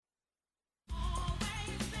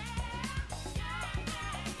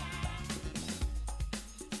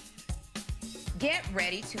Get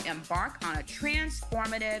ready to embark on a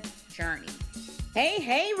transformative journey.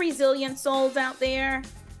 Hey, resilient souls out there.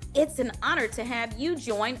 It's an honor to have you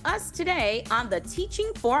join us today on the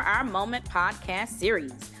Teaching for Our Moment podcast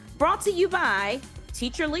series, brought to you by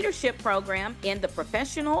Teacher Leadership Program in the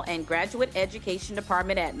Professional and Graduate Education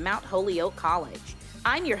Department at Mount Holyoke College.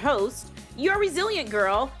 I'm your host, your resilient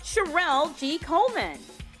girl, Sherelle G. Coleman.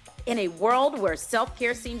 In a world where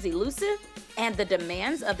self-care seems elusive and the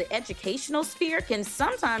demands of the educational sphere can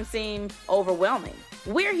sometimes seem overwhelming,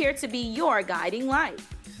 we're here to be your guiding light.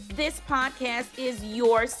 This podcast is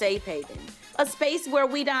your safe haven, a space where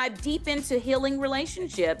we dive deep into healing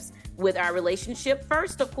relationships, with our relationship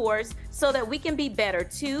first, of course, so that we can be better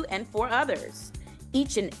to and for others.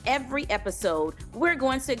 Each and every episode, we're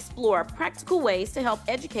going to explore practical ways to help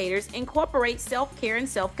educators incorporate self-care and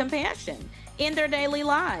self-compassion in their daily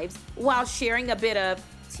lives while sharing a bit of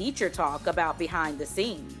teacher talk about behind the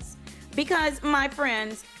scenes. Because, my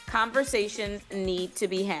friends, conversations need to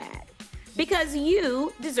be had. Because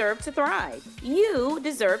you deserve to thrive. You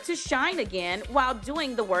deserve to shine again while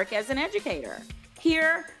doing the work as an educator.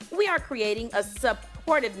 Here, we are creating a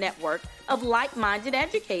supportive network of like-minded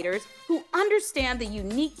educators who understand the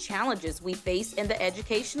unique challenges we face in the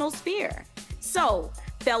educational sphere. So,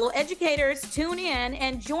 fellow educators, tune in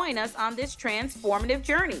and join us on this transformative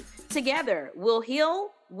journey. Together, we'll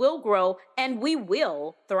heal, we'll grow, and we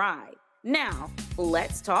will thrive. Now,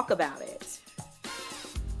 let's talk about it.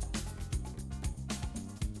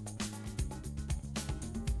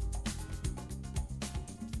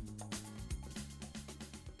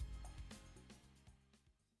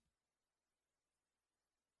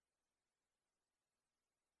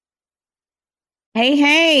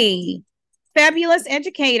 Hey, fabulous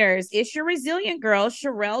educators. It's your resilient girl,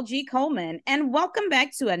 Sherelle G. Coleman, and welcome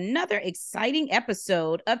back to another exciting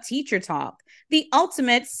episode of Teacher Talk, the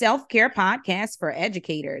ultimate self-care podcast for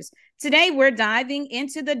educators. Today, we're diving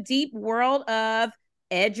into the deep world of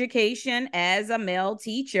education as a male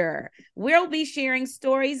teacher. We'll be sharing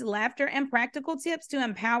stories, laughter, and practical tips to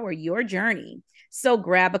empower your journey. So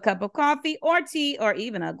grab a cup of coffee or tea or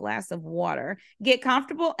even a glass of water. Get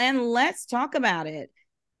comfortable and let's talk about it.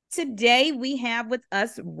 Today, we have with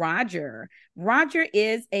us Roger. Roger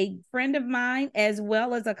is a friend of mine as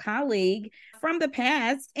well as a colleague from the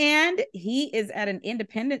past, and he is at an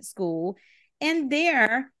independent school. And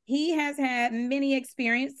there, he has had many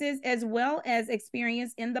experiences as well as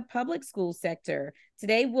experience in the public school sector.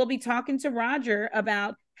 Today, we'll be talking to Roger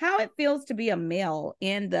about how it feels to be a male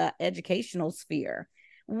in the educational sphere.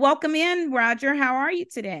 Welcome in, Roger. How are you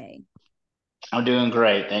today? I'm doing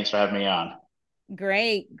great. Thanks for having me on.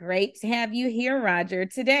 Great to have you here, Roger.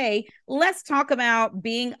 Today, let's talk about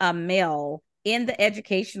being a male in the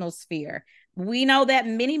educational sphere. We know that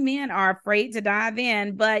many men are afraid to dive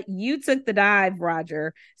in, but you took the dive,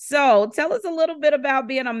 Roger. So tell us a little bit about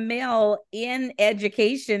being a male in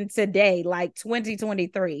education today, like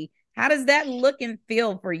 2023. How does that look and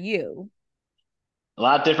feel for you? A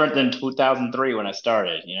lot different than 2003 when I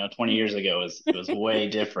started. 20 years ago was way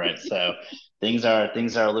different. So things are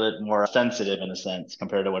a little bit more sensitive in a sense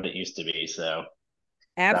compared to what it used to be. So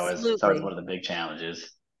that was one Absolutely. of the big challenges.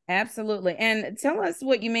 Absolutely. And tell us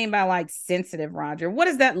what you mean by like sensitive, Roger. What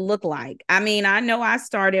does that look like? I mean, I know I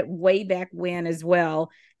started way back when as well,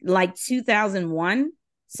 like 2001.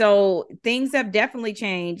 So things have definitely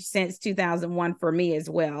changed since 2001 for me as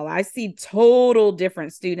well. I see total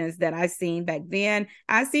different students that I seen back then.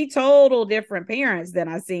 I see total different parents that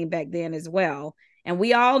I seen back then as well. And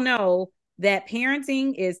we all know that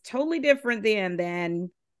parenting is totally different then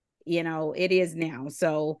than, it is now.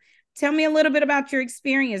 So tell me a little bit about your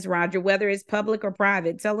experience, Roger, whether it's public or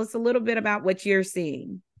private. Tell us a little bit about what you're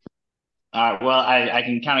seeing. All right. Well, I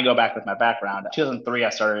can kind of go back with my background. 2003, I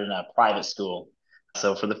started in a private school.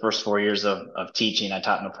 So for the first 4 years of teaching, I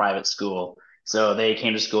taught in a private school. So they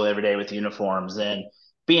came to school every day with uniforms. And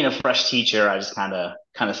being a fresh teacher, I just kind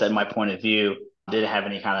of said my point of view. Didn't have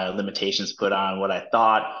any kind of limitations put on what I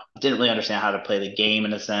thought. Didn't really understand how to play the game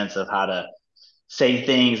in a sense of how to say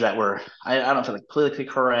things that were I don't feel like politically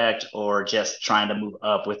correct or just trying to move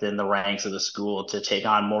up within the ranks of the school to take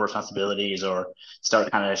on more responsibilities or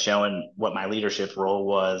start kind of showing what my leadership role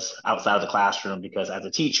was outside of the classroom because as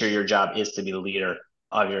a teacher your job is to be the leader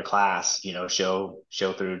of your class, show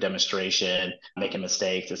through demonstration, making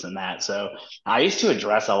mistakes, this and that. So I used to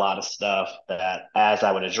address a lot of stuff that as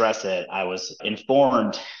I would address it I was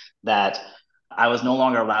informed that I was no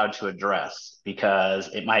longer allowed to address because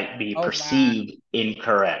it might be Oh, wow. perceived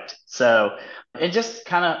incorrect. So it just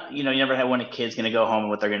kind of, you never have when a kid's going to go home and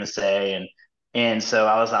what they're going to say. And And so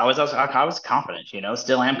I was confident,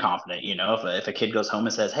 still am confident, if a kid goes home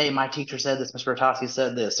and says, "Hey, my teacher said this, Mr. Rotasi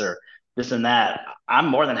said this," or this and that, I'm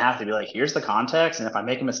more than happy to be like, here's the context. And if I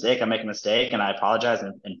make a mistake, I make a mistake and I apologize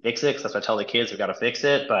and fix it. Cause that's what I tell the kids, we got to fix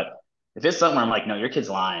it. But if it's something where I'm like, no, your kid's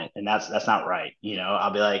lying and that's not right,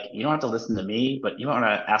 I'll be like, you don't have to listen to me, but you want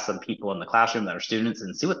to ask some people in the classroom that are students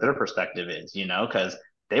and see what their perspective is, because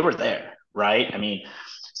they were there, right? I mean,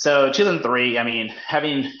 so 2003, I mean,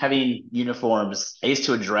 having uniforms, I used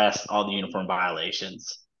to address all the uniform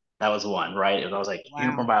violations. That was one, right? I was like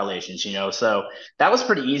uniform Wow. violations, so that was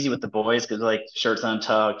pretty easy with the boys because like shirts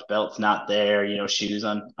untucked, belts not there, shoes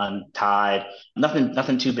untied,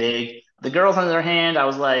 nothing too big. The girls, on the other hand, I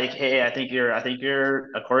was like, hey, I think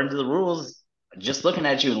you're according to the rules. Just looking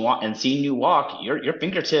at you and seeing you walk, your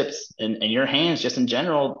fingertips and your hands, just in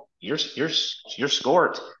general, your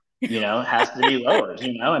skirt, has to be lowered,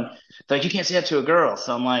 and like you can't say that to a girl.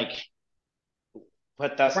 So I'm like,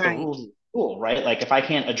 but that's the Right. rules of the school, right? Like if I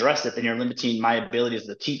can't address it, then you're limiting my ability as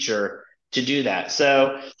a teacher to do that.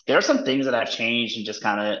 So there are some things that I've changed and just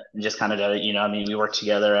kind of did it. I mean, we worked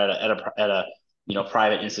together at a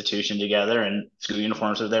private institution together, and school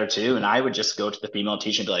uniforms were there too. And I would just go to the female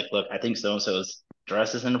teacher and be like, look, I think so and so's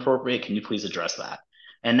dress is inappropriate. Can you please address that?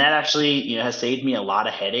 And that actually, has saved me a lot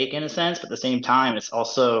of headache in a sense. But at the same time, it's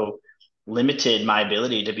also limited my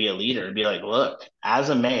ability to be a leader and be like, look, as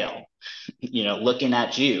a male, looking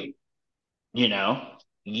at you, you know,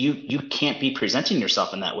 you can't be presenting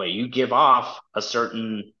yourself in that way. You give off a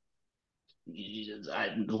certain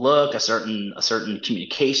look, a certain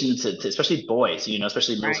communication to especially boys,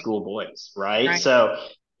 especially middle Right. school boys, right? Right. So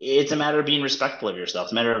it's a matter of being respectful of yourself.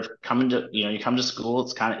 It's a matter of coming to, you come to school.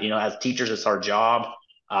 It's kind of, as teachers, it's our job.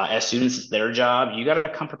 As students, it's their job. You got to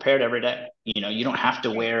come prepared every day. You don't have to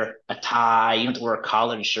Right. wear a tie. You don't have to wear a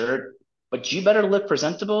collared shirt, but you better look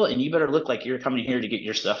presentable and you better look like you're coming here to get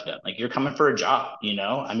your stuff done. Like you're coming for a job,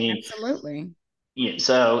 I mean, Absolutely. yeah,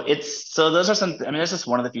 so those are some. I mean, that's just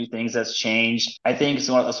one of the few things that's changed. I think it's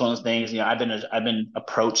one of those things. I've been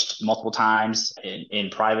approached multiple times in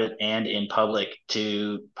private and in public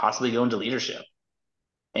to possibly go into leadership,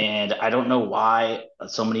 and I don't know why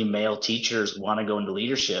so many male teachers want to go into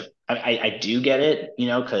leadership. I do get it,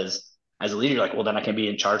 because as a leader, you're like, well, then I can be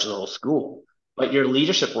in charge of the whole school, but your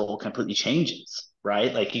leadership role completely changes,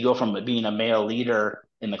 right? Like you go from being a male leader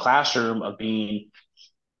in the classroom of being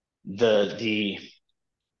the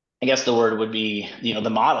I guess the word would be, the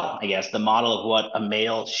model, I guess, the model of what a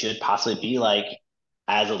male should possibly be like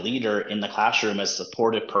as a leader in the classroom, as a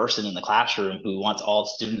supportive person in the classroom who wants all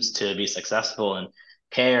students to be successful and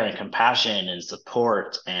care and compassion and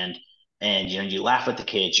support and you laugh with the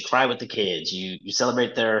kids, you cry with the kids, you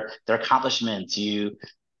celebrate their accomplishments, you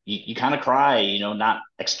kind of cry, not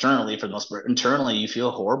externally for the most part. Internally, you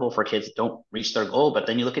feel horrible for kids that don't reach their goal, but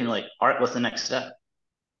then you look and you're like, all right, what's the next step?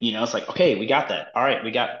 It's like, okay, we got that. All right,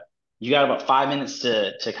 you got about 5 minutes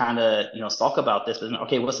to kind of sulk about this, but then,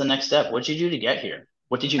 okay, what's the next step? What did you do to get here?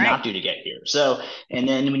 What did you not Right. do to get here? So, and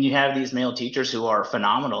then when you have these male teachers who are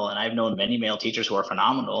phenomenal, and I've known many male teachers who are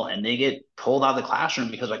phenomenal, and they get pulled out of the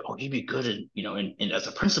classroom because like, oh, you'd be good in as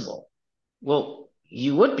a principal. Well,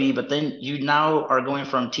 you would be, but then you now are going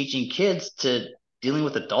from teaching kids to dealing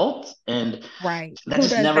with adults, and Right. that Who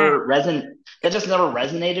just does that? never reson that just never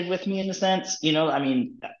resonated with me in a sense. I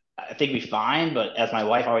mean, I think we fine, but as my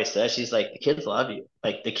wife always says, she's like, the kids love you.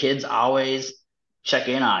 Like the kids always check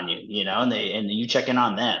in on you, and you check in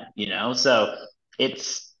on them, So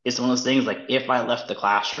it's one of those things like if I left the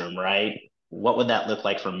classroom, right, what would that look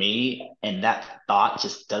like for me? And that thought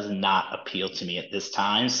just does not appeal to me at this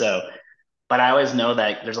time. So but I always know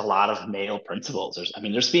that there's a lot of male principals.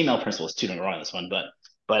 There's female principals too, don't get me wrong on this one,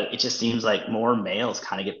 but it just seems like more males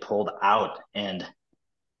kind of get pulled out, and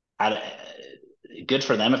I, good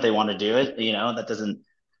for them if they want to do it. That doesn't.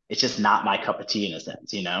 It's just not my cup of tea in a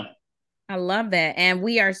sense. I love that. And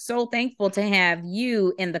we are so thankful to have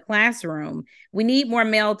you in the classroom. We need more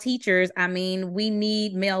male teachers. I mean, we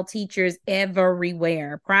need male teachers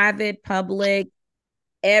everywhere, private, public,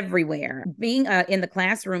 everywhere. Being in the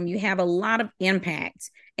classroom, you have a lot of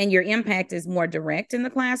impact, and your impact is more direct in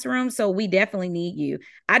the classroom. So we definitely need you.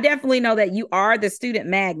 I definitely know that you are the student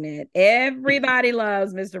magnet. Everybody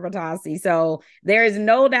loves Mr. Batasi. So there is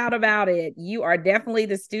no doubt about it. You are definitely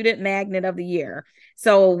the student magnet of the year.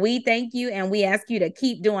 So we thank you and we ask you to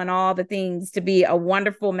keep doing all the things to be a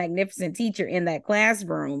wonderful, magnificent teacher in that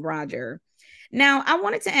classroom, Roger. Now, I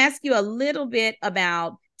wanted to ask you a little bit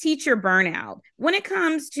about teacher burnout. When it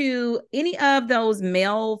comes to any of those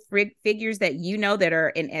male figures that you know that are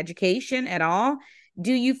in education at all,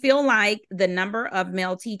 do you feel like the number of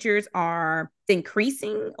male teachers are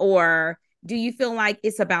increasing, or Do you feel like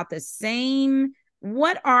it's about the same?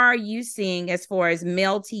 What are you seeing as far as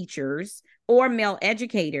male teachers or male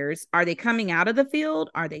educators? Are they coming out of the field?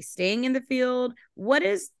 Are they staying in the field? What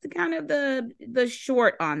is the kind of the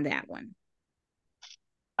short on that one?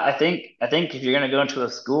 I think if you're going to go into a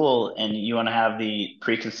school and you want to have the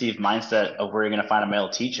preconceived mindset of where you're going to find a male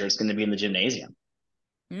teacher, it's going to be in the gymnasium.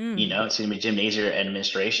 Mm, It's going to be gymnasium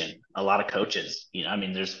administration. A lot of coaches. I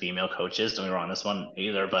mean, there's female coaches. Don't get me wrong, this one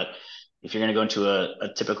either. But if you're going to go into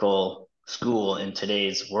a typical school in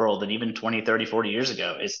today's world, and even 20, 30, 40 years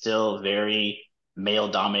ago, it's still very male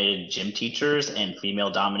dominated gym teachers and female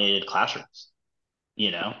dominated classrooms.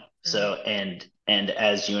 you know right. so and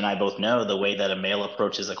as you and I both know, the way that a male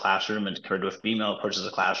approaches a classroom and compared to a female approaches a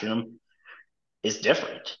classroom is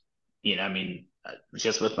different. I mean,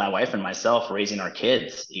 just with my wife and myself raising our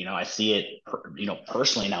kids, I see it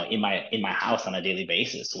personally now in my house on a daily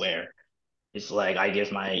basis, where it's like I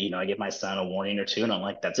give my son a warning or two, and I'm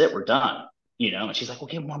like, that's it, we're done. And she's like, well,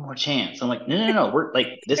 give him one more chance. I'm like, no, no, no, we're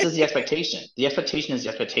like, this is the expectation. The expectation is the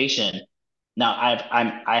expectation. Now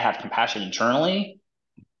I have compassion internally,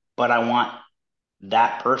 but I want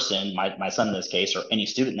that person, my son in this case, or any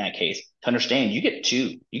student in that case, to understand you get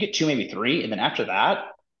two, maybe three. And then after that,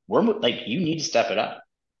 we're like, you need to step it up.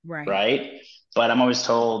 Right. Right. But I'm always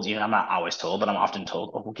told, I'm not always told, but I'm often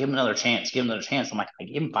told, oh, well, give him another chance, give him another chance. I'm like, I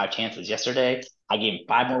gave him five chances yesterday. I gave him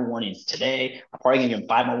five more warnings today. I'm probably gonna give him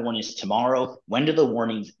five more warnings tomorrow. When do the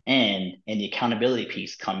warnings end and the accountability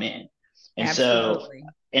piece come in? And so Absolutely.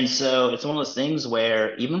 and so it's one of those things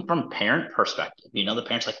where even from parent perspective, the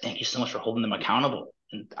parents like, thank you so much for holding them accountable.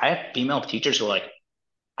 And I have female teachers who are like,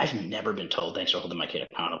 I've never been told thanks for holding my kid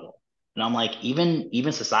accountable. And I'm like, even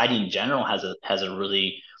society in general has a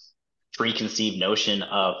really preconceived notion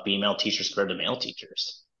of female teachers compared to male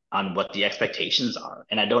teachers on what the expectations are.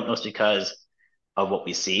 And I don't know it's because of what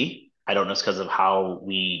we see. I don't know it's because of how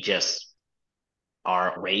we just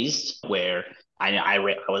are raised, where I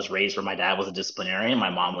was raised where my dad was a disciplinarian, my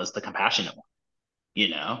mom was the compassionate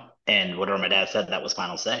one, and whatever my dad said, that was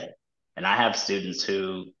final say. And I have students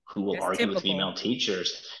who will That's argue with typical. female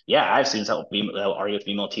teachers. Yeah, I have students that will argue with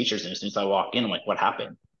female teachers, and as soon as I walk in, I'm like, what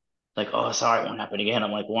happened? Like, oh, sorry, it won't happen again.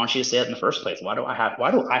 I'm like, well, why don't you just say it in the first place? Why do I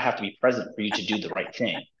have to be present for you to do the right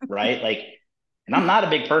thing? Right? Like, and I'm not a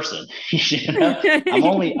big person, you know.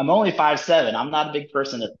 I'm only 5'7". I'm not a big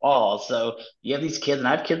person at all. So you have these kids, and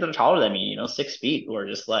I have kids that are taller than me, 6 feet, who are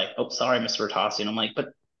just like, oh, sorry, Mr. Rotasi. And I'm like, but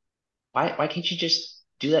why can't you just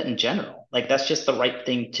do that in general? Like, that's just the right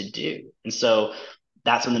thing to do. And so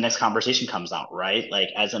that's when the next conversation comes out, right? Like,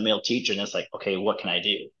 as a male teacher, and it's like, okay, what can I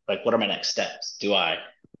do? Like, what are my next steps? Do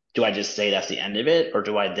I just say that's the end of it, or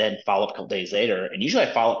do I then follow up a couple days later? And usually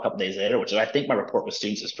I follow up a couple days later, which I think my report with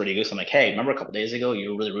students is pretty good. So I'm like, hey, remember a couple days ago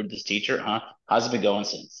you were really rude to this teacher, huh? How's it been going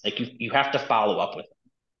since? Like, you have to follow up with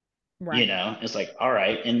Right. it's like, all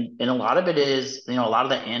right. And a lot of it is, a lot of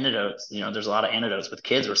the antidotes, there's a lot of antidotes with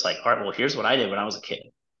kids where it's like, all right, well, here's what I did when I was a kid.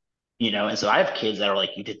 And so I have kids that are like,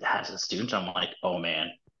 you did that as a student. I'm like, oh man.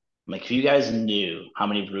 I'm like, if you guys knew how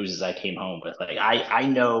many bruises I came home with, like, I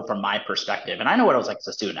know from my perspective, and I know what I was like as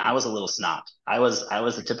a student. I was a little snot. I was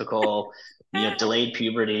a typical, delayed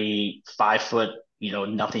puberty, 5 foot,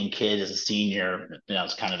 nothing kid as a senior.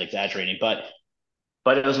 It's kind of exaggerating, but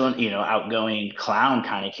it was one, outgoing clown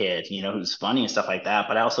kind of kid, who's funny and stuff like that.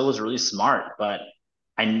 But I also was really smart, but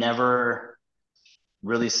I never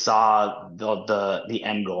really saw the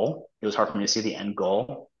end goal. It was hard for me to see the end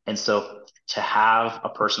goal. And so to have a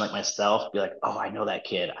person like myself be like, oh, I know that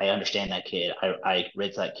kid. I understand that kid. I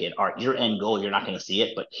raised that kid. All right, your end goal, you're not going to see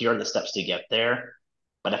it, but here are the steps to get there.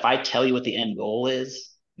 But if I tell you what the end goal is,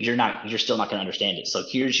 you're still not going to understand it. So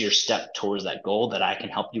here's your step towards that goal that I can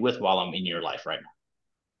help you with while I'm in your life right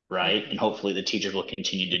now. Right. And hopefully the teachers will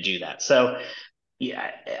continue to do that. So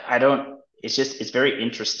yeah, I don't, it's very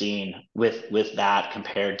interesting with that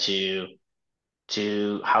compared to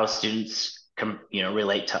how students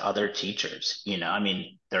relate to other teachers. I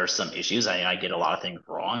mean, there are some issues. I get a lot of things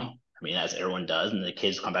wrong. I mean, as everyone does, and the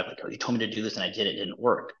kids come back like, oh, you told me to do this and I did it, it didn't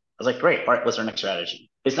work. I was like, great, all right, what's our next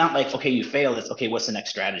strategy? It's not like, okay, you failed, it's okay, what's the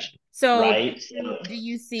next strategy? So Right. do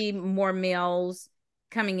you see more males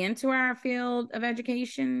coming into our field of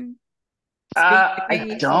education? Speak the I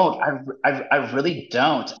case don't. or I really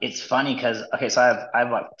don't. It's funny because, okay, so I have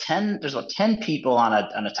about 10. There's about 10 people on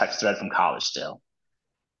a text thread from college still.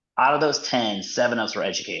 Out of those 10, seven of us were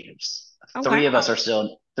educators. oh Three of us wow.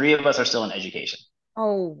 are still in education.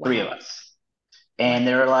 Oh Three of wow. us. Wow. And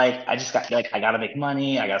they're like, I gotta make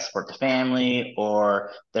money, I gotta support the family,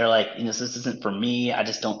 or they're like, this isn't for me. I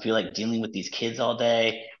just don't feel like dealing with these kids all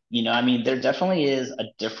day. I mean, there definitely is a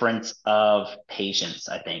difference of patience,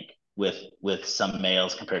 I think, with some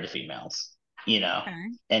males compared to females, you know. Okay.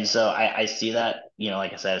 And so I see that,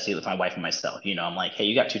 like I said, I see it with my wife and myself. I'm like, hey,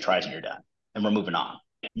 you got 2 tries and you're done, and we're moving on.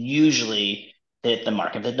 Usually they hit the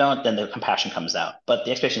mark. If they don't, then the compassion comes out, but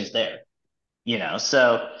the expectation is there,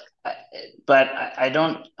 So, I- but I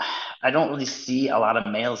don't really see a lot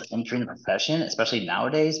of males entering the profession, especially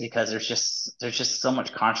nowadays, because there's just so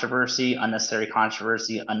much controversy,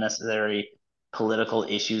 unnecessary political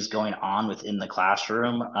issues going on within the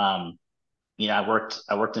classroom. I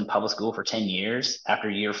worked in public school for 10 years. After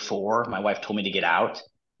year 4, my wife told me to get out.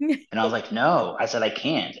 And I was like, no, I said, I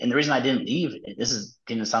can't. And the reason I didn't leave, this is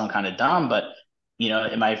going to sound kind of dumb, but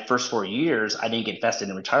in my first 4 years, I didn't get vested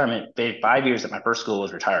in retirement. 5 years at my first school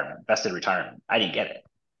was vested retirement. I didn't get it.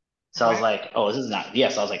 So I was Wow. like, oh, this is not,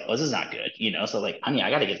 yes. I was like, oh, this is not good. So like, I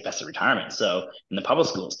got to get vested retirement. So in the public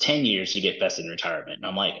schools, 10 years you get vested in retirement. And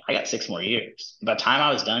I'm like, I got 6 more years. By the time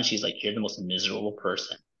I was done, she's like, you're the most miserable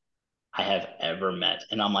person I have ever met.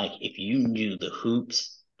 And I'm like, if you knew the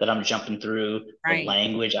hoops that I'm jumping through, the Right.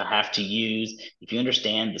 language I have to use, if you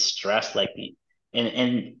understand the stress, like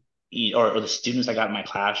or the students I got in my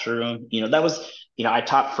classroom, that was, I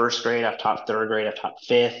taught first grade, I've taught third grade, I've taught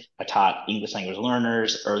fifth, I taught English language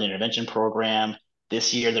learners, early intervention program.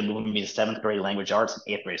 This year, they're moving me to 7th grade language arts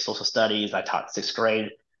and 8th grade social studies. I taught 6th grade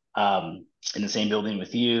in the same building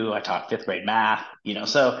with you. I taught 5th grade math,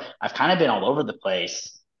 so I've kind of been all over the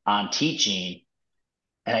place on teaching.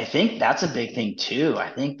 And I think that's a big thing too.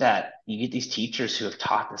 I think that you get these teachers who have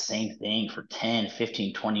taught the same thing for 10,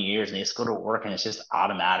 15, 20 years, and they just go to work and it's just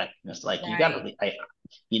automatic. And it's like, you got Right.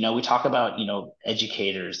 to, we talk about,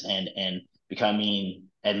 educators and becoming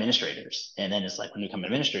administrators. And then it's like when you become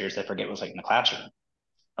administrators, they forget what's like in the classroom.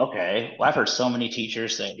 Okay. Well, I've heard so many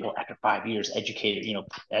teachers say, well, after 5 years,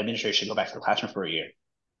 administrators should go back to the classroom for a year.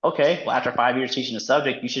 Okay. Well, after 5 years teaching a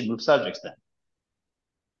subject, you should move subjects then.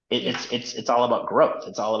 it, Yeah. it's all about growth.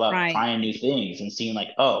 It's all about Right. trying new things and seeing like,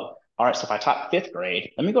 oh, all right, so if I taught 5th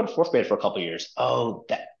grade, let me go to 4th grade for a couple of years. Oh,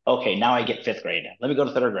 that okay, now I get 5th grade. Let me go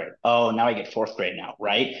to 3rd grade. Oh, now I get 4th grade now,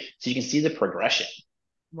 right? So you can see the progression,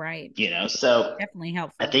 Right. So Definitely I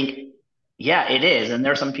helpful. think, yeah, it is. And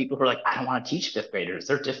there are some people who are like, I don't want to teach 5th graders.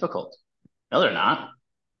 They're difficult. No, they're not.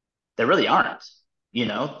 They really aren't. You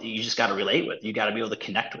just got to relate with. You got to be able to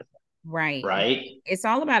connect with them, Right. right? It's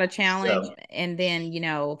all about a challenge. So, And then,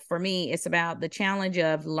 for me, it's about the challenge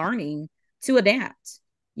of learning to adapt.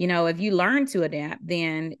 If you learn to adapt,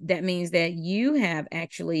 then that means that you have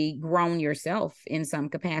actually grown yourself in some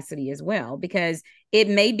capacity as well, because it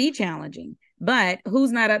may be challenging, but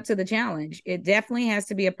who's not up to the challenge? It definitely has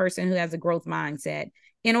to be a person who has a growth mindset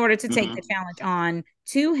in order to take the mhm. challenge on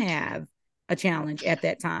to have a challenge at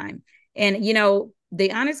that time. And,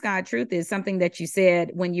 the honest God truth is something that you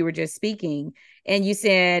said when you were just speaking. And you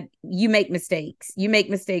said you make mistakes. You make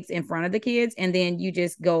mistakes in front of the kids, and then you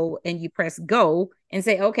just go and you press go and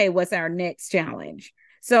say, okay, what's our next challenge?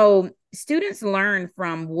 So students learn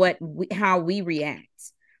from how we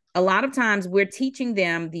react. A lot of times we're teaching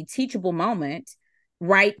them the teachable moment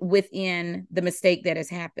right within the mistake that has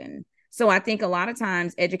happened. So I think a lot of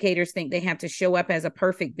times educators think they have to show up as a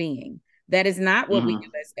perfect being. That is not what we do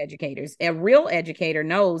Mhm. as educators. A real educator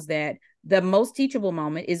knows that the most teachable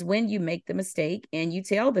moment is when you make the mistake and you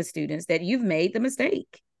tell the students that you've made the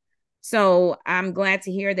mistake. So I'm glad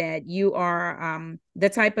to hear that you are the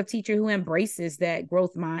type of teacher who embraces that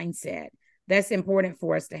growth mindset. That's important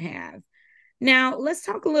for us to have. Now, let's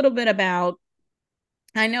talk a little bit about.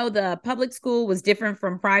 I know the public school was different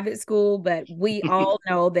from private school, but we all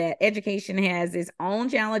know that education has its own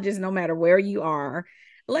challenges no matter where you are.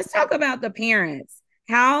 Let's talk about the parents.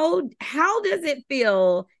 How does it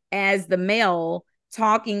feel as the male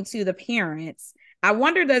talking to the parents? I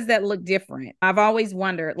wonder, does that look different? I've always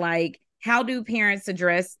wondered, like, how do parents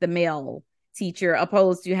address the male teacher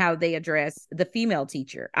opposed to how they address the female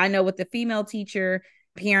teacher? I know with the female teacher,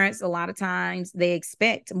 parents a lot of times they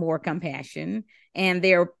expect more compassion and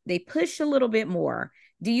they push a little bit more.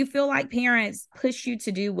 Do you feel like parents push you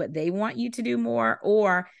to do what they want you to do more,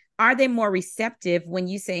 or are they more receptive when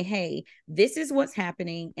you say, hey, this is what's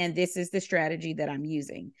happening and this is the strategy that I'm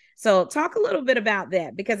using? So talk a little bit about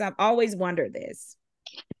that, because I've always wondered this.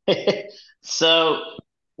 So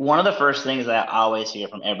one of the first things that I always hear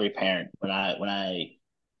from every parent when I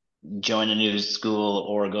join a new school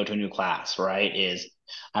or go to a new class, right, is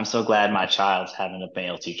I'm so glad my child's having a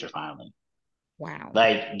male teacher finally. Wow.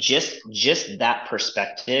 Like just that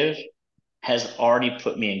perspective has already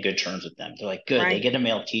put me in good terms with them. They're like, good, they Right. get a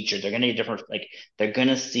male teacher. They're gonna get they're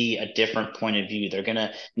gonna see a different point of view. They're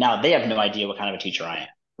gonna now they have no idea what kind of a teacher I am,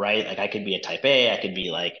 right? Like I could be a type A, I could be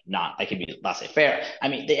like not, I could be laissez-faire. I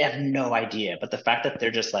mean, they have no idea. But the fact that they're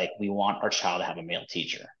just like, we want our child to have a male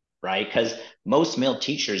teacher, right? Because most male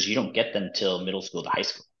teachers, you don't get them till middle school to high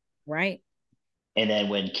school. Right. And then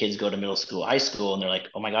when kids go to middle school, high school, and they're like,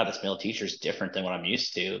 oh my God, this male teacher is different than what I'm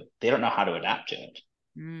used to, they don't know how to adapt to it.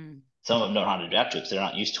 Mm. Some of them don't know how to adapt to it because they're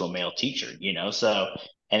not used to a male teacher, you know? So,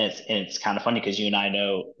 and it's kind of funny because you and I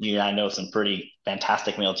know some pretty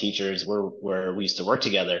fantastic male teachers where we used to work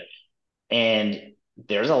together. And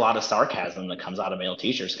there's a lot of sarcasm that comes out of male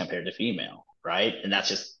teachers compared to female, right? And that's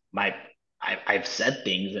just I've said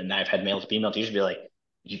things and I've had male female teachers be like,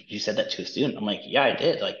 you said that to a student. I'm like, yeah, I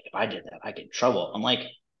did. Like, if I did that, I get in trouble. I'm like,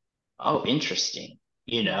 oh, interesting,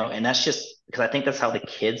 you know? Right. And that's just because I think that's how the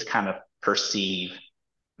kids kind of perceive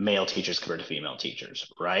male teachers compared to female teachers,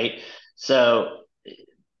 right? So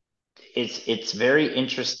it's very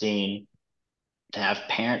interesting to have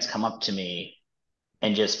parents come up to me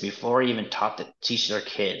and just before I even teach their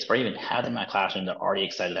kids, or even have them in my classroom, they're already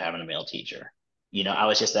excited to having a male teacher. You know, I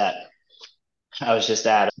was just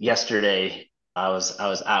at yesterday. I was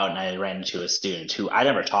out and I ran into a student who I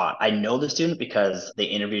never taught. I know the student because they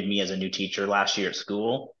interviewed me as a new teacher last year at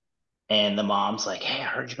school. And the mom's like, "Hey, I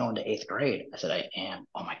heard you're going to eighth grade." I said, "I am."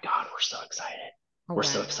 "Oh my God, we're so excited. Oh, We're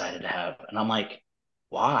so wow. excited to have." And I'm like,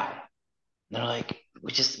 "Why?" They're like,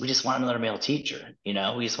 we just want another male teacher. You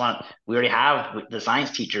know, we already have the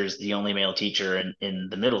science teacher is the only male teacher in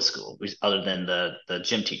the middle school, other than the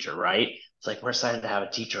gym teacher, right? It's like we're excited to have a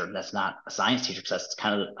teacher that's not a science teacher because that's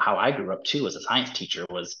kind of how I grew up too. As a science teacher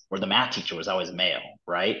was, or the math teacher was always male,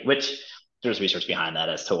 right? Which there's research behind that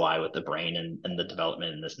as to why with the brain and the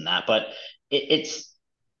development and this and that. But it's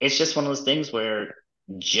just one of those things where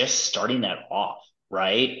just starting that off,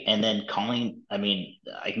 right? And then calling, I mean,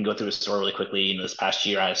 I can go through a story really quickly. You know, this past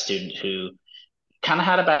year, I had a student who kind of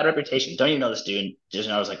had a bad reputation. Don't even know the student. Just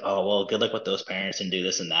know I was like, oh, well, good luck with those parents and do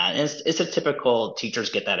this and that. And it's a typical teachers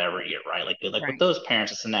get that every year, right? Like, good luck with Right. those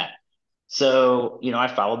parents, this and that. So, you know, I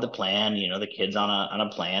followed the plan, you know, the kid's on a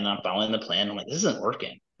plan. I'm following the plan. I'm like, this isn't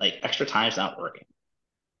working. Like, extra time's not working.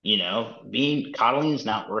 You know, being coddling is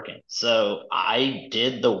not working. So I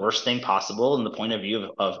did the worst thing possible in the point of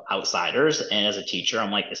view of outsiders. And as a teacher, I'm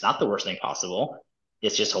like, it's not the worst thing possible.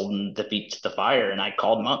 It's just holding the feet to the fire. And I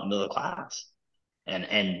called him up into the class.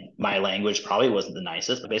 And my language probably wasn't the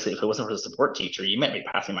nicest, but basically, if it wasn't for the support teacher, you might be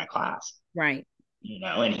passing my class. Right. You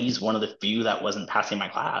know, and he's one of the few that wasn't passing my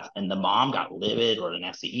class. And the mom got livid or the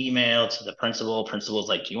nasty email to the principal. Principal's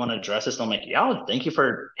like, "Do you want to address this?" And I'm like, "Yeah, thank you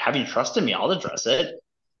for having trust in me. I'll address it."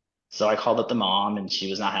 So I called up the mom and she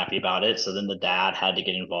was not happy about it. So then the dad had to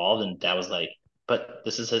get involved and dad was like, but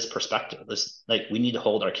this is his perspective. This like we need to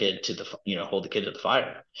hold our kid to hold the kid to the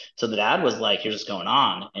fire. So the dad was like, here's what's going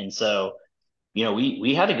on. And so, you know,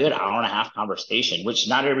 we had a good hour and a half conversation, which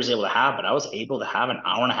not everybody was able to have, but I was able to have an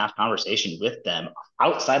hour and a half conversation with them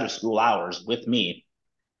outside of school hours with me.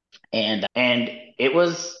 And it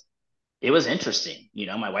was interesting. You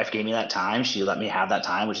know, my wife gave me that time. She let me have that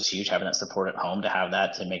time, which is huge, having that support at home to have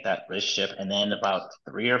that to make that relationship. And then about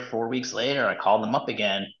 3 or 4 weeks later, I called them up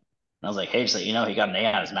again. And I was like, hey, just let you know, he got an A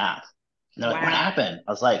on his math. And they're like, what Wow. happened?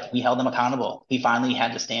 I was like, we held him accountable. He finally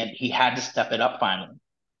had to stand, he had to step it up finally,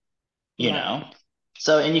 you Love it. know?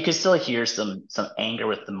 So, and you could still hear some anger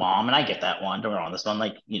with the mom. And I get that one. Don't get me wrong. This one,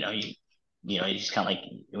 like, you just kind of like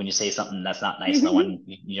when you say something that's not nice, no one,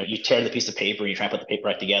 you tear the piece of paper, you try to put the paper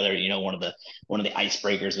back together. You know, one of the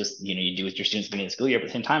icebreakers was, you do with your students at the beginning of the school year. But at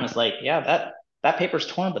the same time, it's like, yeah, that paper's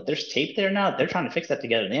torn, but there's tape there now. They're trying to fix that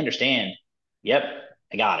together. They understand. Yep,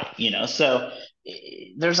 I got it. You know, so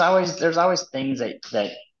there's always things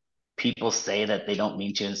that people say that they don't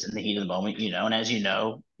mean to in the heat of the moment. You know, and as you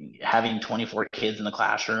know, having 24 kids in the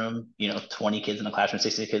classroom, 20 kids in the classroom,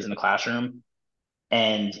 60 kids in the classroom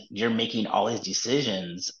and you're making all these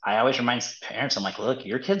decisions, I always remind parents, I'm like, look,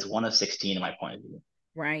 your kid's one of 16 in my point of view.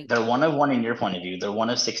 Right. They're one of one in your point of view. They're one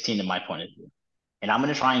of 16 in my point of view. And I'm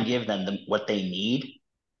going to try and give them what they need.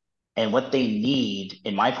 And what they need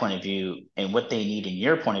in my point of view and what they need in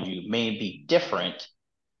your point of view may be different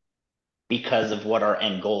because of what our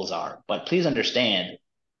end goals are. But please understand,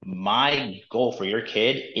 my goal for your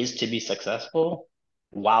kid is to be successful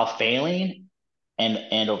while failing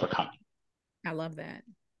and overcoming. I love that.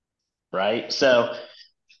 Right. So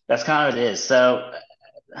that's kind of what it is. So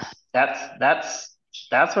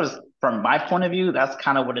that's what is, from my point of view, that's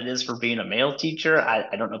kind of what it is for being a male teacher.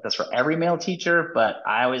 I don't know if that's for every male teacher, but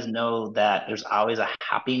I always know that there's always a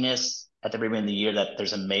happiness at the beginning of the year that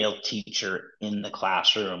there's a male teacher in the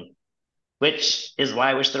classroom, which is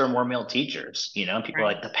why I wish there were more male teachers. You know, people are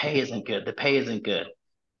Right. like, the pay isn't good. The pay isn't good.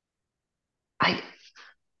 I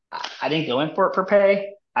I didn't go in for it for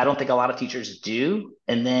pay. I don't think a lot of teachers do.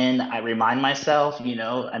 And then I remind myself, I mean,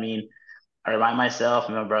 I remind myself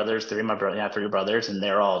and my brothers, three of my brothers, yeah, three brothers, and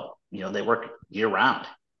they're all, they work year round.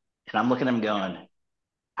 And I'm looking at them going,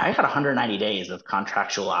 I got 190 days of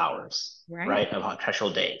contractual hours, Right. right? Of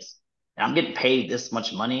contractual days. And I'm getting paid this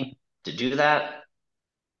much money to do that.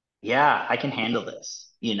 Yeah, I can handle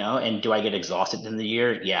this, and do I get exhausted in the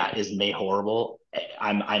year? Yeah. Is May horrible?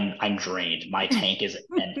 I'm drained. My tank is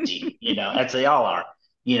empty, as they all are,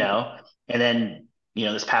 you know. And then,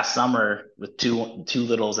 this past summer with two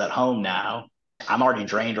littles at home now, I'm already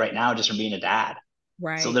drained right now just from being a dad. So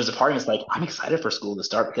Right. there's a part of me that's like, I'm excited for school to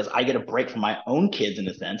start because I get a break from my own kids in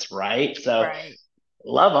a sense, right? So Right.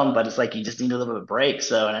 love them, but it's like you just need a little bit of a break.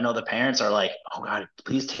 So, and I know the parents are like, oh God,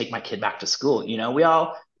 please take my kid back to school. We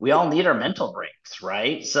all need our mental breaks,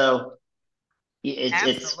 right? So it's one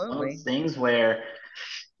of those Absolutely. things where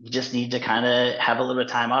you just need to kind of have a little bit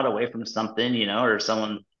of time out away from something, or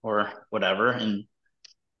someone or whatever, and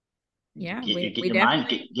Yeah, get your mind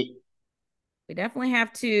get we definitely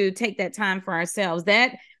have to take that time for ourselves.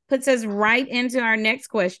 That puts us right into our next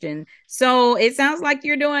question. So it sounds like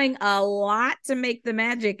you're doing a lot to make the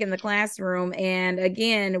magic in the classroom. And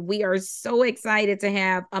again, we are so excited to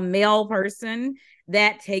have a male person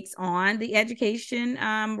that takes on the education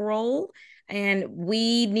role. And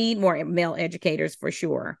we need more male educators for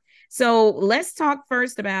sure. So let's talk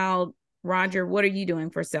first about Roger, what are you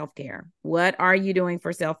doing for self care? What are you doing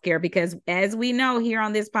for self care? Because as we know here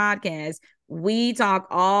on this podcast, we talk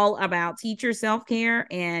all about teacher self care,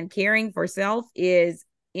 and caring for self is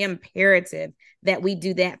imperative that we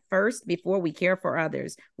do that first before we care for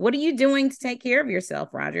others. What are you doing to take care of yourself,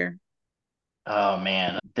 Roger? Oh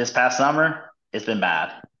man, this past summer it's been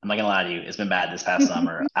bad. I'm not gonna lie to you, it's been bad this past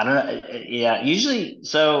summer. I don't know. Yeah, usually,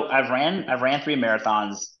 so I've ran 3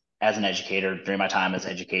 marathons as an educator during my time as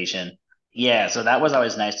education. Yeah, so that was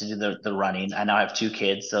always nice to do the running. I now have 2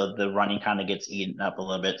 kids, so the running kind of gets eaten up a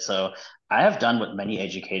little bit. So I have done what many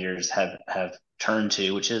educators have turned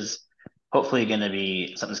to, which is hopefully going to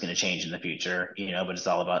be something's going to change in the future, but it's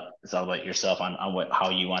all about yourself on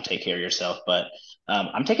how you want to take care of yourself. But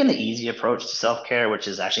I'm taking the easy approach to self-care, which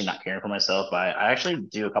is actually not caring for myself. I actually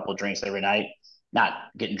do a couple of drinks every night, not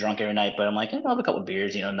getting drunk every night, but I'm like, I'll have a couple of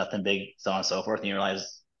beers, nothing big, so on and so forth. And you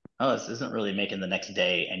realize, oh, this isn't really making the next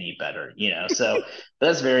day any better. So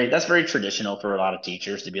that's very traditional for a lot of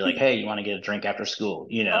teachers to be like, hey, you want to get a drink after school.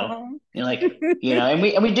 Oh. Like,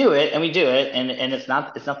 and we do it, and it's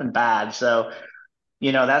nothing bad. So,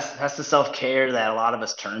 that's the self-care that a lot of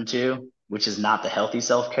us turn to, which is not the healthy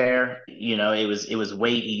self-care. It was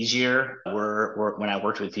way easier when I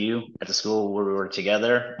worked with you at the school where we were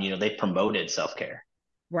together. They promoted self-care.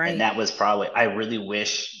 And Right. that was probably, I really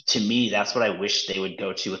wish, to me, that's what I wish they would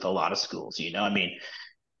go to with a lot of schools. I mean,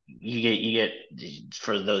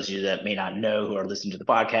 for those of you that may not know who are listening to the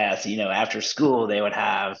podcast, after school, they would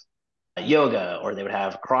have yoga or they would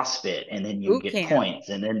have CrossFit, and then you would Boot get camp. points.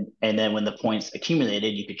 And then when the points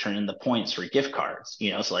accumulated, you could turn in the points for gift cards,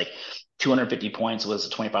 so like 250 points was a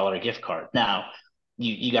 $25 gift card. Now,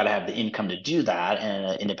 you got to have the income to do that. And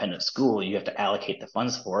an independent school, you have to allocate the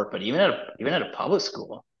funds for it. But even at a public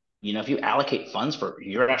school, if you allocate funds for it,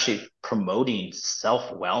 you're actually promoting self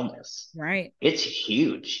wellness. Right. It's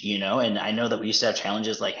huge. And I know that we used to have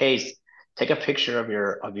challenges like, hey, take a picture of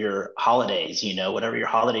your holidays, whatever your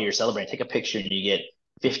holiday you're celebrating, take a picture and you get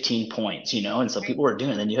 15 points. And so Right. people were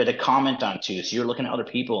doing it. And then you had to comment on too. So you're looking at other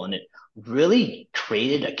people, and it really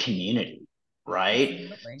created a community, right?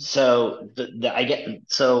 Absolutely. So I get,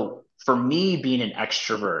 so for me being an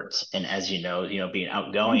extrovert, and as being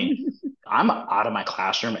outgoing, I'm out of my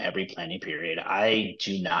classroom every planning period. I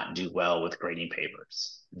do not do well with grading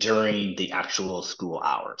papers during the actual school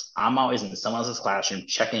hours. I'm always in someone else's classroom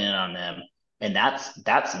checking in on them. And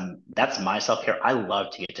that's my self-care. I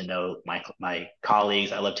love to get to know my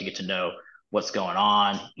colleagues. I love to get to know what's going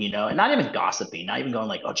on, and not even gossiping, not even going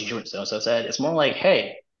like, oh, geez, what so and so said. It's more like,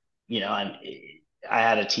 hey, I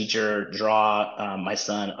had a teacher draw my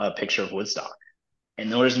son a picture of Woodstock.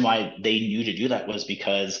 And the reason why they knew to do that was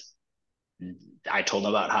because I told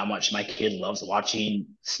them about how much my kid loves watching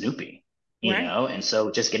Snoopy, Right. and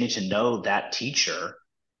so just getting to know that teacher,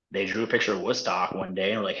 they drew a picture of Woodstock one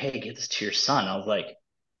day and were like, hey, give this to your son. I was like,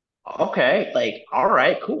 okay, like, all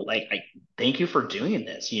right, cool. Like, I thank you for doing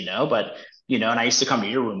this. But, and I used to come to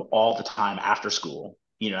your room all the time after school.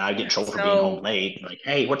 I'd get in trouble for being home So late. Like,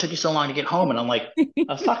 hey, what took you so long to get home? And I'm like, I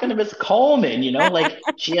was talking to Miss Coleman. Like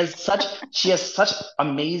she has such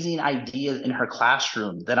amazing ideas in her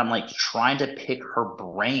classroom that I'm like trying to pick her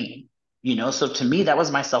brain. So to me, that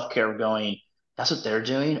was my self-care of going, that's what they're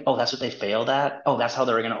doing. Oh, that's what they failed at. Oh, that's how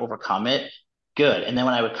they're going to overcome it. good. And then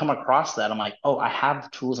when I would come across that, I'm like, oh, I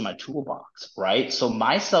have tools in my toolbox, right? So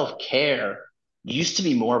my self-care used to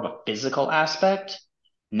be more of a physical aspect.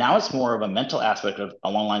 Now it's more of a mental aspect of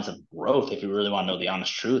along lines of growth, if you really want to know the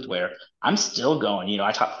honest truth, where I'm still going,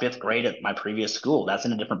 I taught fifth grade at my previous school. That's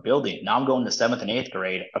in a different building. Now I'm going to seventh and eighth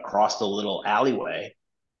grade across the little alleyway.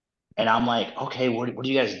 And I'm like, okay, what do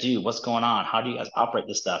you guys do? What's going on? How do you guys operate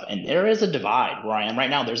this stuff? And there is a divide where I am right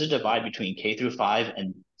now. There's a divide between K through five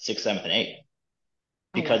and sixth, seventh, and eighth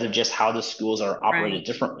Oh, wow. because of just how the schools are Right. operated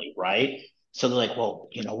differently, right? So they're like, well,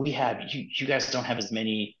 we have you guys don't have as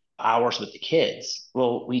many hours with the kids.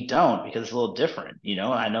 Well, we don't because it's a little different.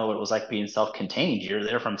 I know it was like being self-contained. You're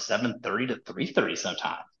there from 7:30 to 3:30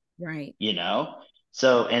 sometimes, Right. you know?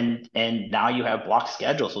 So and now you have block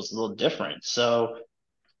schedules, so it's a little different. So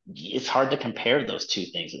it's hard to compare those two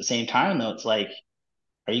things. At the same time, though, it's like,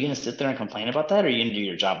 are you going to sit there and complain about that, or are you going to do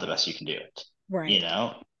your job the best you can do it? You Right.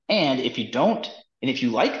 know? And if you don't, and if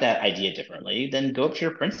you like that idea differently, then go up to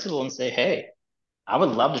your principal and say, hey, I would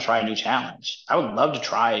love to try a new challenge. I would love to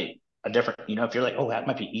try a different, if you're like, oh, that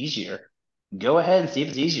might be easier, go ahead and see if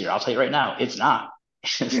it's easier. I'll tell you right now, it's not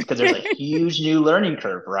because there's a huge new learning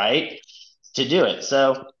curve, right? To do it.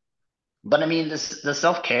 So, but I mean, the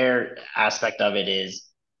self care aspect of it is,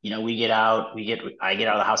 I get out of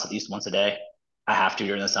the house at least once a day. I have to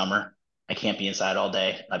during the summer. I can't be inside all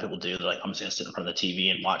day. A lot of people do. They're like, I'm just gonna sit in front of the TV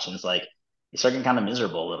and watch. And it's like you start getting kind of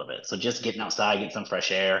miserable a little bit. So just getting outside, getting some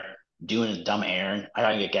fresh air, doing a dumb errand. I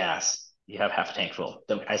gotta get gas. You have half a tank full.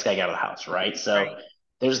 I just gotta get out of the house, right? So Right.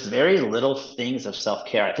 there's very little things of self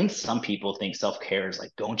care. I think some people think self care is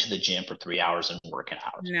like going to the gym for 3 hours and working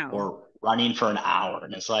out No. or running for an hour.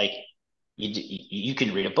 And it's like you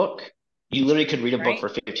can read a book. You literally could read a book Right. for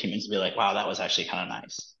 15 minutes and be like, wow, that was actually kind of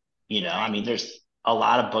nice. I Right. mean, there's a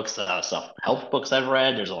lot of books, self-help books I've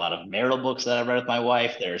read. There's a lot of marital books that I've read with my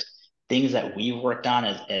wife. There's things that we've worked on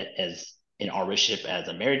as in our relationship as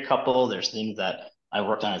a married couple. There's things that I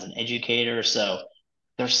worked on as an educator. So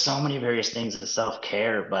there's so many various things of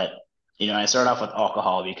self-care, but I started off with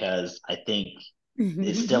alcohol because I think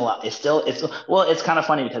it's well, it's kind of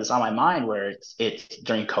funny because it's on my mind where it's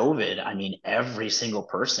during COVID. I mean, every single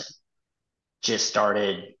person just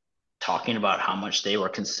started talking about how much they were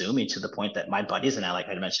consuming to the point that my buddies and I, like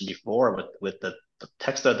I mentioned before, with the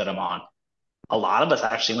text thread that I'm on, a lot of us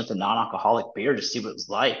actually went to non-alcoholic beer to see what it was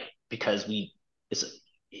like because it's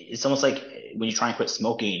it's almost like when you try and quit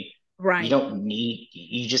smoking, Right.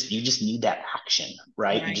 you just need that action,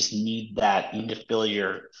 right? You Right. just need that. You need to fill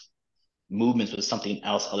your movements with something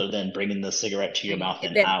else other than bringing the cigarette to your Right. mouth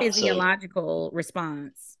and That out. So physiological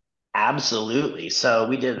response. absolutely. So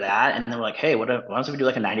we did that, and then we're like, hey, why don't we do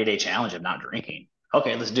like a 90-day challenge of not drinking?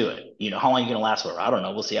 Okay, let's do it. How long are you gonna last for? I don't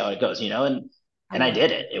know. We'll see how it goes. I And I love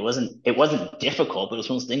did it. It wasn't difficult, but it was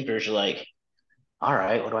one of those things where you're like, all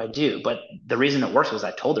right, what do I do? But the reason it worked was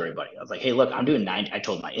I told everybody. I was like, hey, look, I'm doing 90. I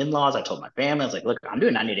told my in-laws, I told my family, I was like, look, I'm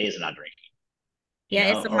doing 90 days of not drinking. Yeah,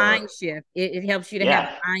 it's a Or mind shift. It helps you to have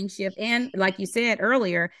yeah. a mind shift. And like you said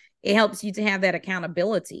earlier, it helps you to have that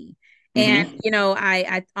accountability. And, Mm-hmm.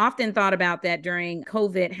 I often thought about that during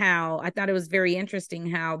COVID, how I thought it was very interesting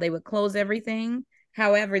how they would close everything.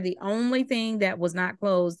 However, the only thing that was not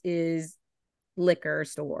closed is liquor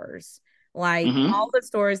stores. Like all Mm-hmm. the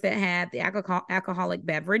stores that had the alcoholic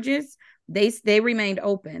beverages, they remained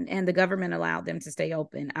open and the government allowed them to stay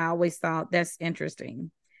open. I always thought that's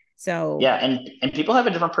interesting. So, Yeah, and people have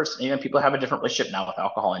a different person, people have a different relationship now with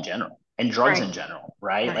alcohol in general and drugs right, in general,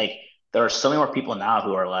 right? right. Like there are so many more people now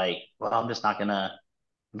who are like, well, I'm just not gonna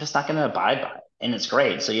abide by it. And it's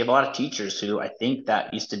great. So you have a lot of teachers who I think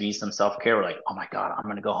that used to be some self-care were like, oh my God, I'm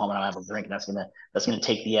gonna go home and I'm gonna have a drink and that's gonna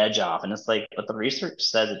take the edge off. And it's like, but the research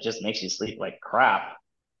says it just makes you sleep like crap.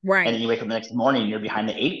 And then Right. you wake up the next morning and you're behind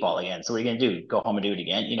the eight ball again. So what are you gonna do? Go home and do it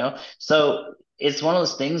again, So it's one of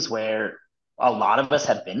those things where a lot of us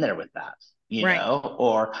have been there with that, Right.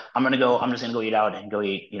 or I'm just gonna go eat out and go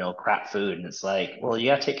eat, crap food. And it's like, well, you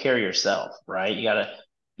gotta take care of yourself, right? You gotta,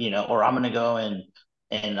 or I'm gonna go and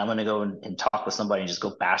talk with somebody and just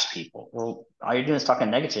go bash people. Well, all you're doing is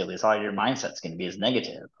talking negatively. It's all your mindset's gonna be is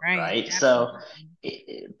negative, Right. right? So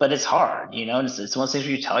Absolutely. but it's hard, and it's one of those things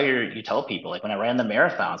where you tell people, like when I ran the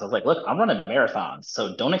marathons, I was like, look, I'm running marathons,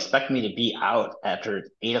 so don't expect me to be out after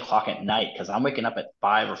 8 o'clock at night because I'm waking up at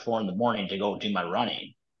 5 or 4 in the morning to go do my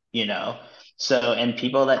running, you know. So and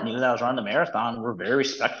people that knew that I was running the marathon were very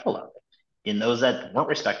respectful of it. And those that weren't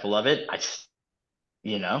respectful of it,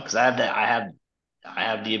 because I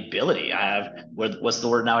have the ability. I have what's the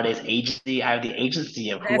word nowadays? Agency. I have the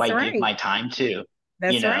agency of who That's I give right. my time to, you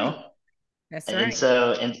That's right. know. That's And right.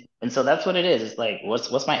 so and so that's what it is. It's like,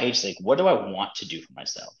 what's my age like? What do I want to do for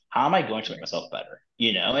myself? How am I going to make myself better?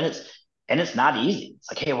 You know, and it's not easy.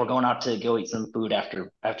 It's like, hey, we're going out to go eat some food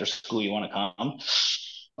after school. You want to come?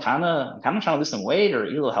 Kind of trying to lose some weight or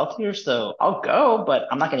eat a little healthier. So I'll go, but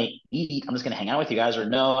I'm not gonna eat. I'm just gonna hang out with you guys. Or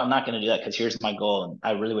no, I'm not gonna do that because here's my goal. And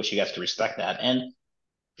I really wish you guys could respect that. And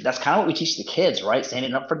that's kind of what we teach the kids, right?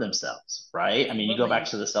 Standing up for themselves, right? I mean, you go back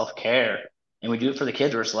Absolutely. to the self-care and we do it for the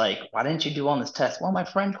kids where it's like, why didn't you do on this test? Well, my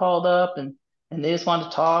friend called up and they just wanted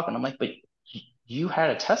to talk. And I'm like, but you had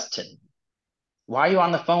a test today. Why are you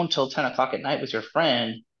on the phone till 10 o'clock at night with your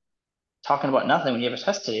friend talking about nothing when you have a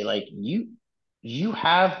test today? Like you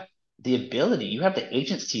have the ability, you have the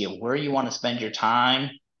agency of where you want to spend your time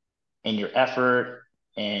and your effort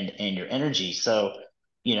and your energy. So,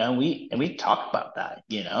 we talk about that,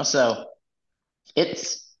 so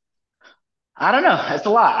it's I don't know. It's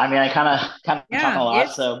a lot. I mean, I kind of talk a Yeah, lot.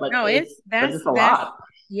 it's So, but no, it's it's a that's lot.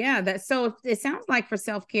 yeah, that so it sounds like for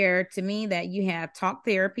self-care to me that you have talk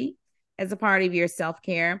therapy as a part of your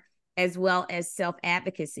self-care as well as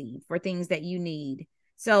self-advocacy for things that you need.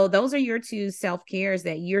 So those are your two self-cares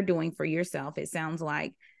that you're doing for yourself, it sounds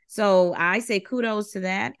like. So I say kudos to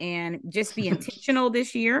that and just be intentional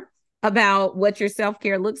this year about what your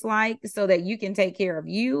self-care looks like so that you can take care of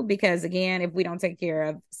you because again, if we don't take care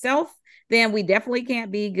of self, then we definitely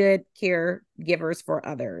can't be good caregivers for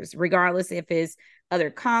others, regardless if it's other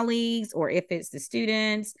colleagues or if it's the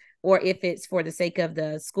students or if it's for the sake of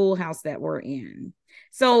the schoolhouse that we're in.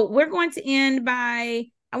 So we're going to end by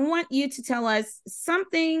I want you to tell us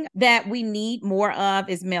something that we need more of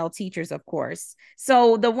is male teachers, of course.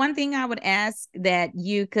 So the one thing I would ask that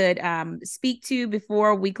you could speak to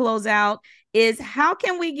before we close out is how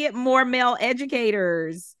can we get more male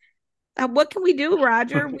educators? What can we do,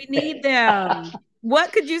 Roger? We need them.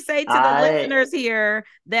 What could you say to the I listeners here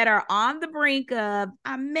that are on the brink of,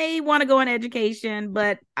 I may want to go in education,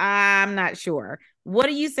 but I'm not sure? What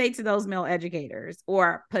do you say to those male educators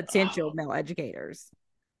or potential male educators?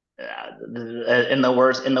 in the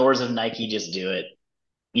words of Nike, just do it.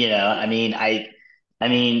 I mean,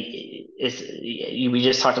 we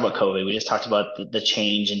just talked about COVID. We just talked about the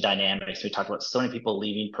change in dynamics. We talked about so many people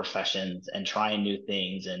leaving professions and trying new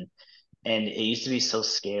things, and it used to be so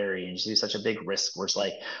scary and it used to be such a big risk where it's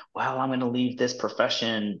like, well, I'm going to leave this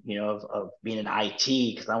profession, of being an IT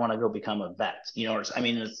because I want to go become a vet, or I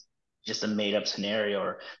mean, it's just a made up scenario.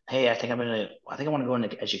 Or, hey, I think I want to go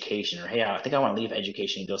into education, or hey, I think I want to leave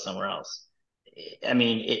education and go somewhere else. I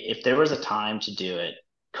mean, if there was a time to do it,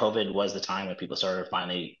 COVID was the time when people started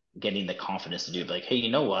finally getting the confidence to do it. Like, hey, you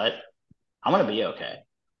know what? I'm going to be okay.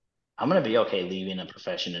 I'm gonna be okay leaving a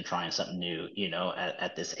profession and trying something new,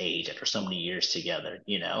 at this age after so many years together,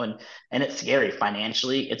 and it's scary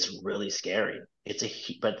financially. It's really scary.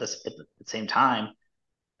 But at the same time,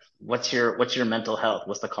 what's your mental health?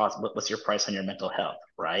 What's the cost? What's your price on your mental health,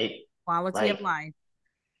 right? Quality of Like, life.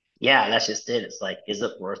 yeah, that's just it. It's like, is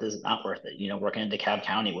it worth? Is it not worth it? Working in DeKalb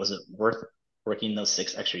County, was it worth working those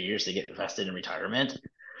 6 extra years to get vested in retirement?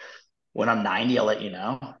 When I'm 90, I'll let you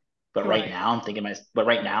know. Right. But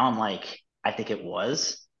right now I'm like, I think it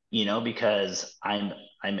was, because I'm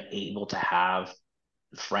able to have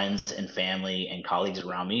friends and family and colleagues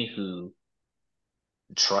around me who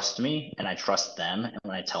trust me and I trust them. And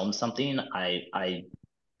when I tell them something, I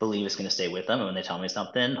believe it's going to stay with them. And when they tell me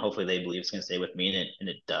something, hopefully they believe it's going to stay with me. And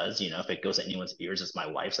it does, if it goes to anyone's ears, it's my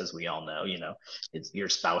wife's, as we all know, it's your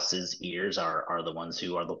spouse's ears are the ones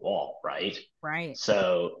who are the wall, right? Right.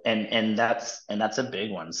 So, and that's a big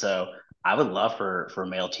one. So I would love for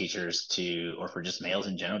male teachers to, or for just males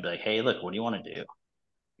in general, to be like, hey, look, what do you want to do?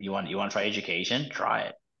 You want to try education? Try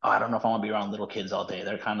it. Oh, I don't know if I want to be around little kids all day.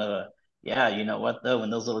 They're kind of, yeah, you know what though? When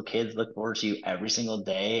those little kids look forward to you every single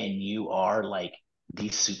day and you are like the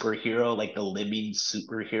superhero, like the living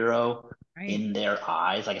superhero Right. in their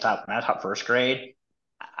eyes. Like when I taught first grade,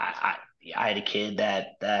 I, I had a kid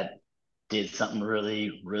that did something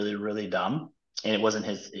really, really, really dumb. And it was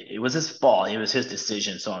his fault. It was his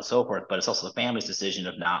decision, so on and so forth. But it's also the family's decision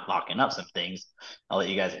of not locking up some things. I'll let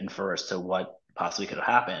you guys infer as to what possibly could have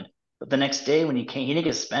happened. But the next day when he came, he didn't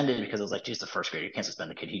get suspended because it was like, geez, the first grader, you can't suspend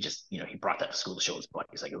the kid. He just, he brought that to school to show his butt.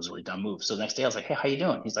 He's like, it was a really dumb move. So the next day I was like, hey, how you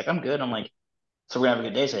doing? He's like, I'm good. I'm like, so we're gonna have a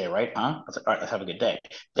good day today, right? Huh? I was like, all right, let's have a good day.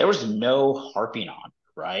 There was no harping on,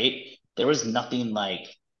 right? There was nothing like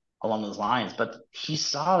along those lines. But he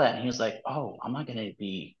saw that and he was like, oh, I'm not gonna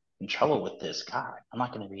be in trouble with this guy. I'm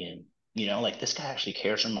not gonna be in, like this guy actually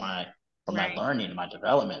cares for my Right. learning and my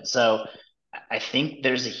development. So I think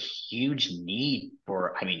there's a huge need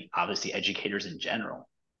for, I mean, obviously educators in general,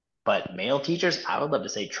 But male teachers, I would love to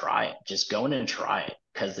say try it. Just go in and try it.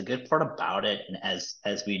 Because the good part about it, and as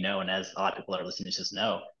we know, and as a lot of people that are listening to this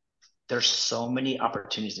know, there's so many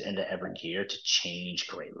opportunities to end of every year to change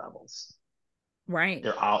grade levels. Right.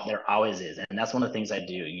 There always is. And that's one of the things I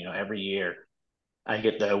do. Every year I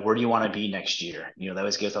get the where do you want to be next year? That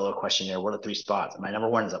always gives a little questionnaire. What are the 3 spots? And my number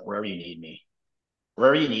one is wherever you need me.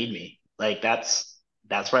 Wherever you need me. Like that's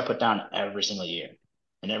where I put down every single year.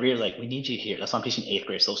 And every year, like, we need you here. That's why I'm teaching 8th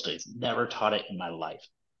grade social studies. Never taught it in my life.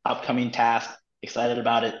 Upcoming task, excited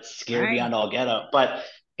about it, scared beyond all get up. But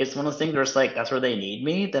it's one of those things where it's like, that's where they need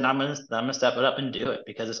me, then I'm gonna step it up and do it,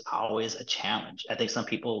 because it's always a challenge. I think some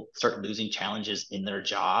people start losing challenges in their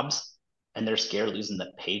jobs and they're scared of losing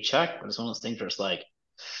the paycheck. But it's one of those things where it's like,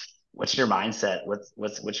 what's your mindset?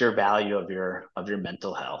 What's your value of your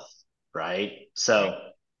mental health, right? So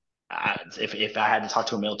if I had to talk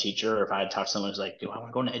to a male teacher, or if I had to talk to someone who's like, do I want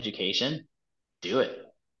to go into education? Do it.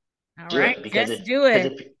 All right, because just do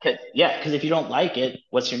it. Because if you don't like it,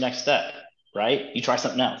 what's your next step, right? You try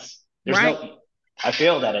something else. I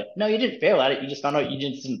failed at it. No, you didn't fail at it. You just found out you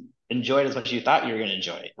didn't enjoy it as much as you thought you were going to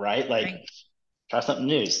enjoy it, right? Like, try something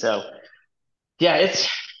new. So, yeah, it's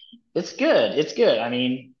good. It's good. I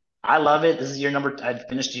mean, I love it. This is I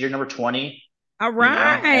finished year number 20. All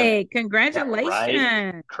right. Congratulations.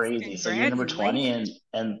 Right? Crazy. So year number 20,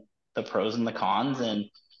 and the pros and the cons,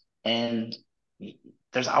 and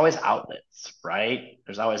there's always outlets, right?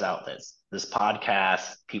 There's always outlets. This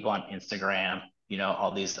podcast, people on Instagram,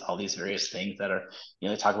 all these various things that are,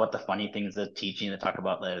 they talk about the funny things of teaching. They talk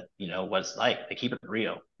about what it's like. They keep it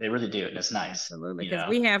real. They really do. And it's nice. Absolutely. Because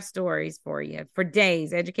we have stories for you for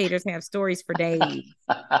days. Educators have stories for days.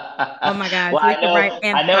 Oh my gosh. Well,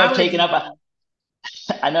 I know I've taken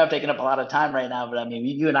up a lot of time right now, but I mean,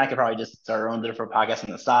 you and I could probably just start our own different podcast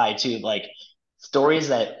on the side too. Like, stories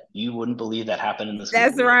that you wouldn't believe that happened in the school.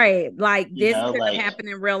 That's right. Like, this couldn't happen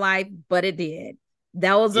in real life, but it did.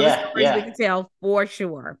 Those are the stories we can tell for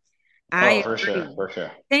sure. For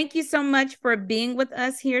sure. Thank you so much for being with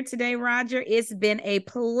us here today, Roger. It's been a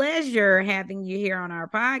pleasure having you here on our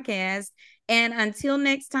podcast. And until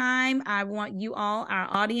next time, I want you all, our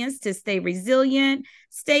audience, to stay resilient,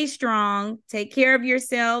 stay strong, take care of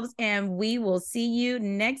yourselves, and we will see you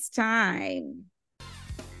next time.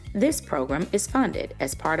 This program is funded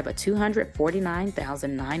as part of a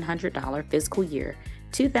 $249,900 fiscal year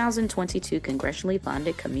 2022 congressionally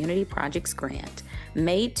funded community projects grant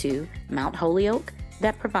made to Mount Holyoke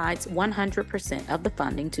that provides 100% of the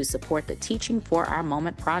funding to support the Teaching for Our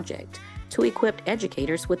Moment project, to equip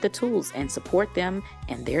educators with the tools and support them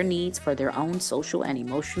and their needs for their own social and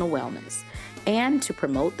emotional wellness, and to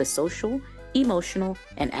promote the social, emotional,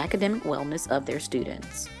 and academic wellness of their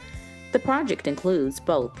students. The project includes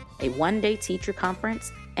both a one-day teacher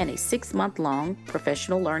conference and a 6-month-long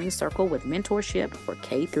professional learning circle with mentorship for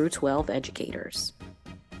K through 12 educators.